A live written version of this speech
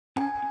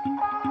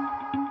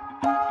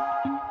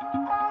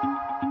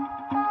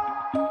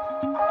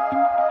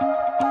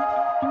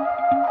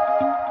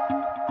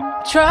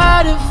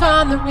try to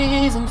find the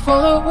reason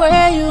for the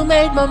way you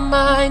made my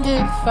mind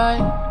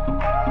divide.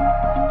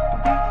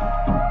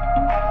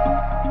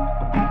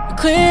 The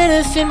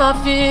clearness in my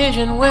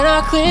vision when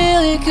I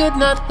clearly could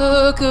not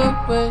look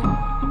away.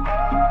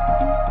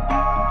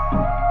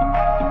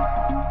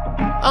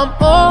 I'm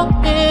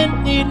all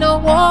in, need no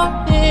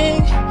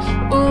warning.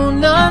 Ooh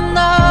na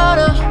na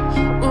na,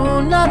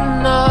 ooh na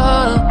na.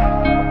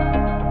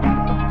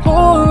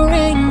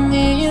 Pouring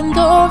the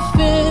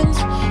endorphins.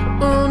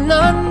 Ooh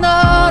na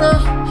na na,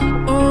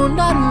 ooh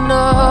na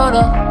na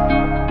na.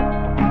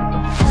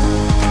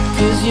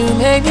 'Cause you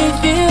make me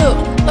feel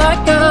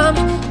like I'm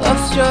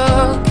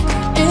love-struck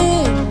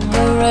in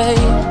the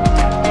rain.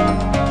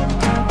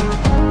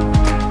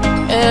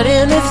 And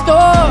in this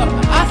storm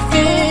I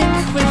think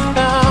we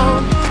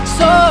found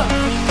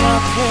something my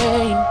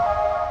pain.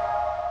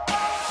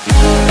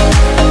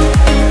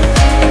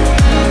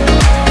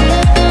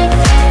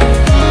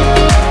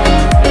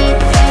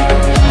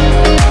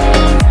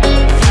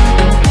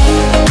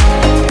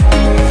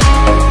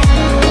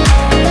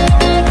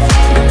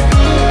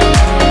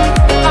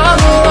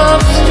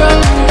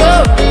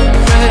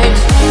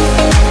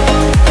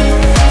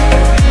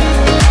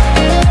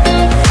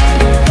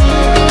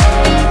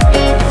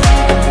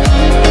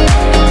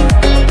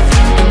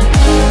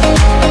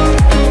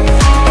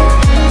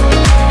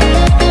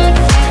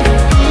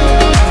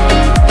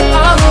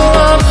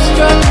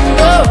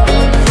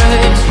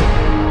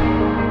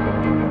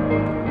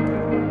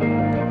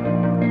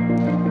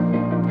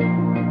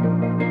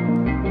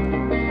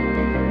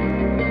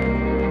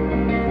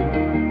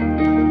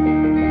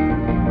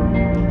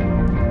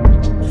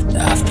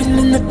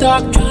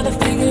 Dark, trying to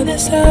figure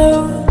this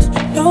out.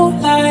 No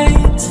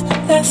lights,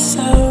 less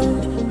sound.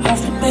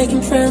 I've been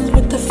making friends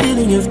with the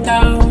feeling of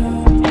doubt,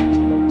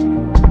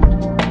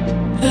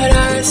 but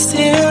I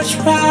still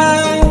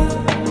try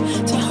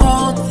to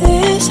hold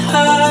this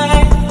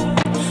high.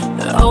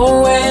 That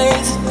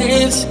always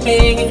leaves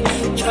me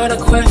trying to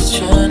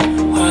question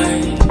why.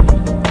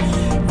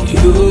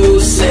 You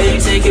say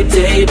take it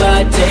day by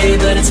day,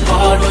 but it's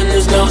hard when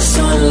there's no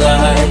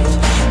sunlight.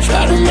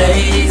 Try to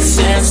make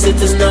sense that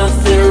there's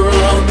nothing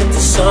wrong, but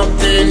there's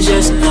something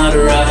just not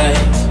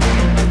right.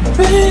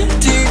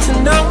 Ready to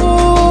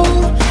know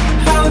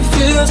how it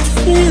feels to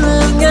feel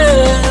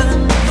again.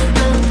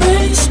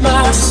 Embrace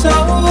my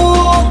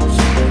soul,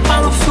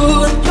 I'm a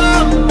fool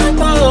on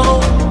my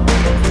own.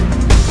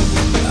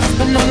 I've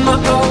been on my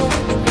own,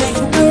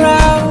 making the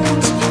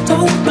rounds.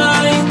 Don't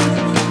mind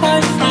my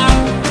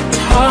frown.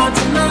 It's hard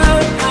to know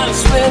how to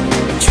swim,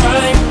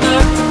 trying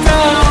not to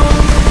drown.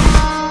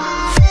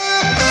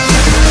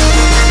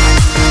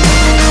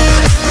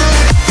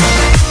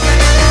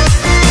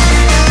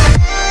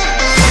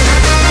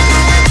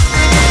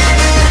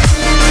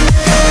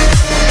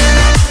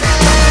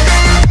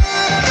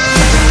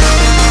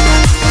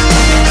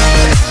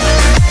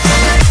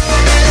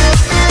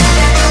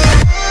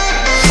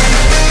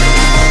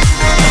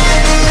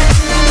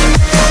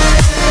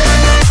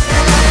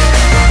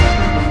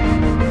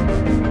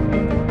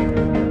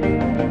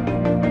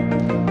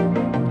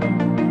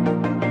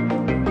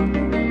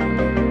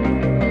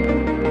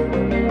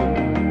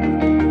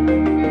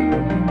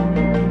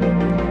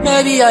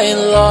 Maybe I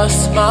had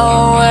lost my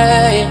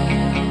way.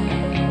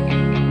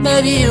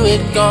 Maybe you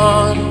had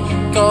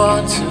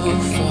gone too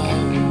far.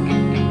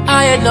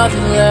 I had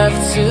nothing left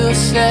to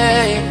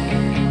say.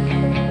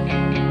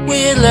 We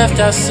had left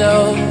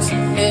ourselves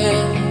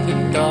in the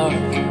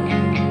dark.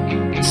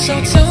 So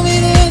tell me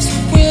this,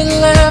 if we had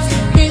left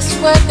the pieces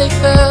where they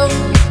fell,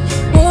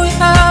 would we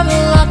have a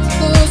lot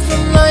to lose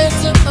from lying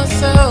to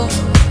ourselves?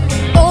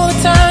 All the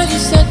times you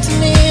said to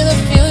me the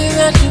feeling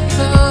that you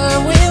felt,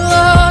 we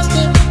lost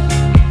it.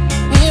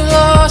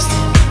 Lost.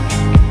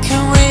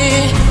 Can we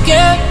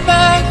get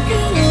back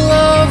the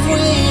love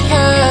we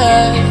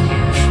had?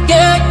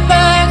 Get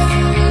back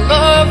the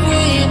love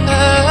we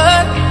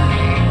had?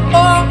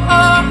 Or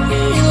are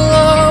we in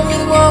love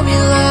with what we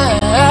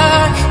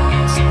lack?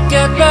 So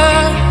get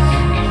back,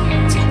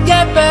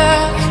 get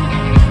back,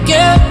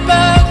 get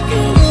back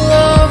the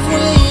love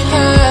we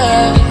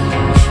had.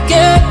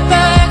 Get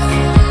back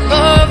the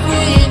love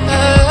we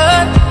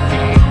had.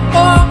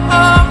 Or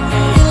are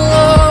we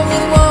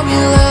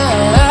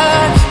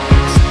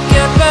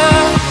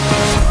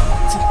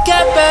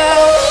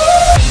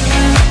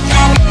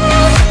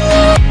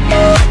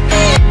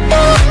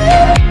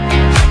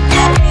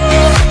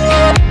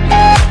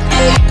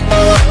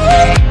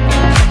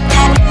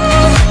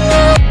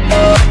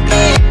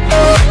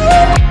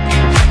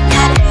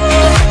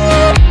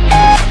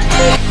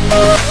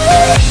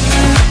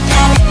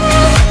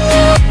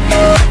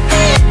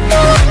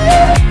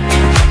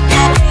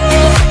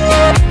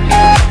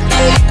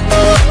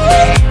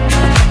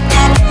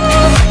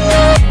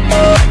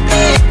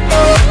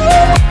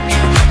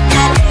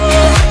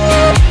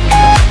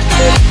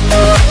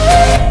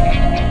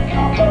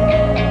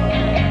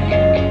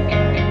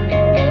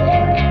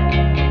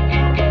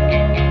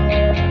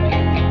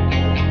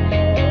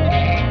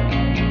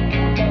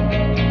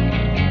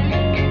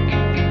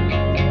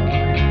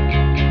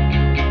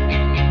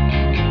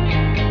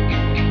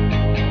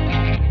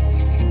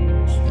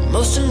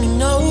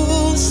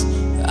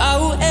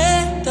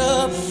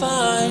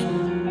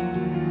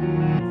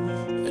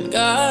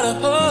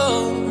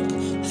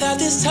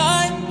this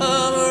time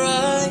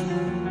alright.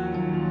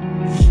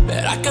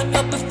 But I can't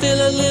help but feel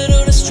a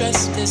little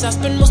distressed as I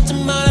spend most of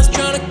my life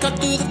trying to cut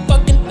through the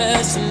fucking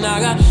mess. And I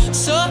got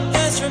sore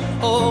hands from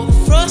all the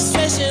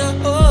frustration I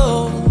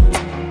hold.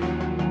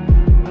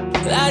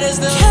 That is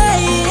the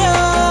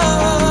chaos.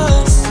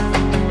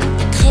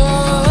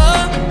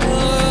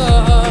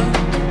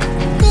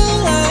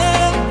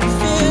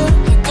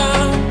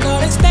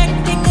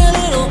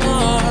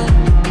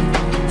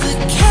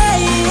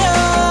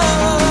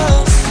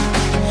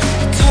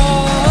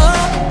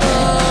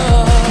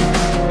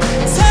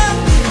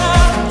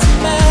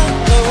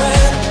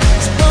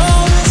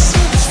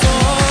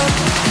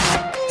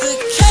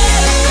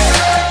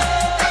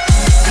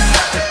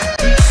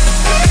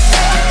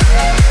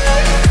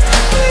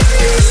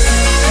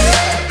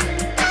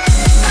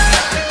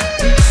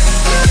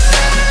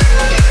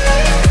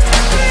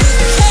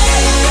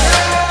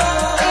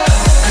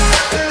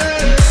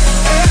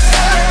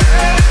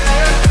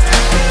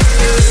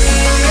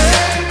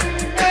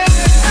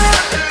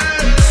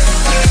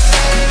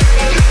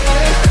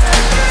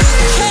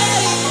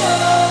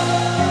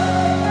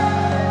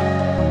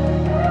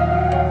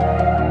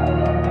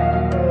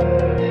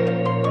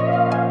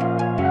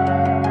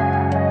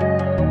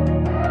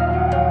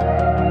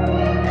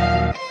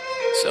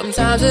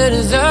 Sometimes a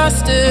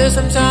disaster,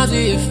 sometimes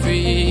we are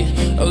free.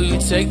 Oh, you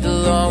take the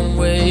long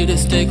way to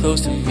stay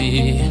close to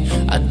me.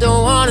 I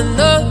don't want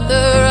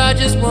another, I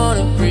just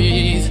wanna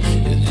breathe.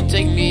 You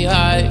take me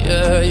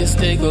higher, you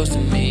stay close to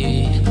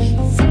me.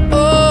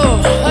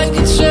 Oh, like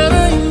a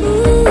tremor, you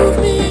move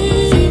me.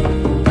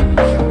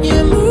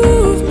 You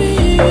move me.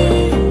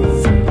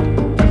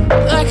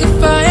 Like a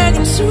fire,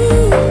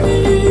 consume me.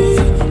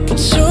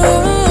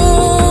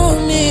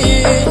 Consume me.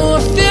 Oh,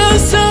 I feel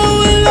so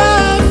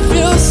alive,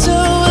 feel so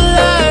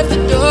alive. The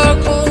dark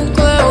won't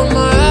cloud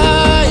my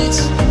eyes.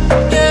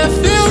 Yeah, I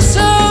feel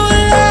so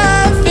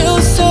alive, feel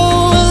so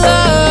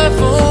alive.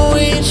 Oh,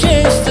 we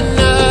chase the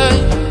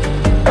night.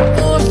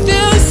 Oh, I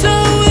feel so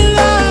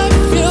alive,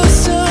 feel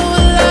so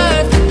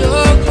alive. The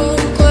dark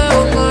won't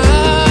cloud my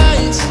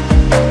eyes.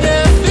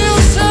 Yeah, I feel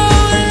so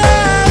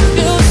alive,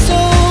 feel so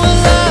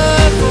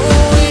alive.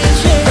 Oh, we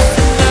chase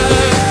the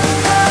night.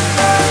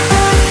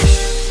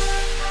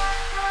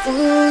 Oh,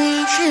 we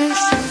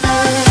chase the night.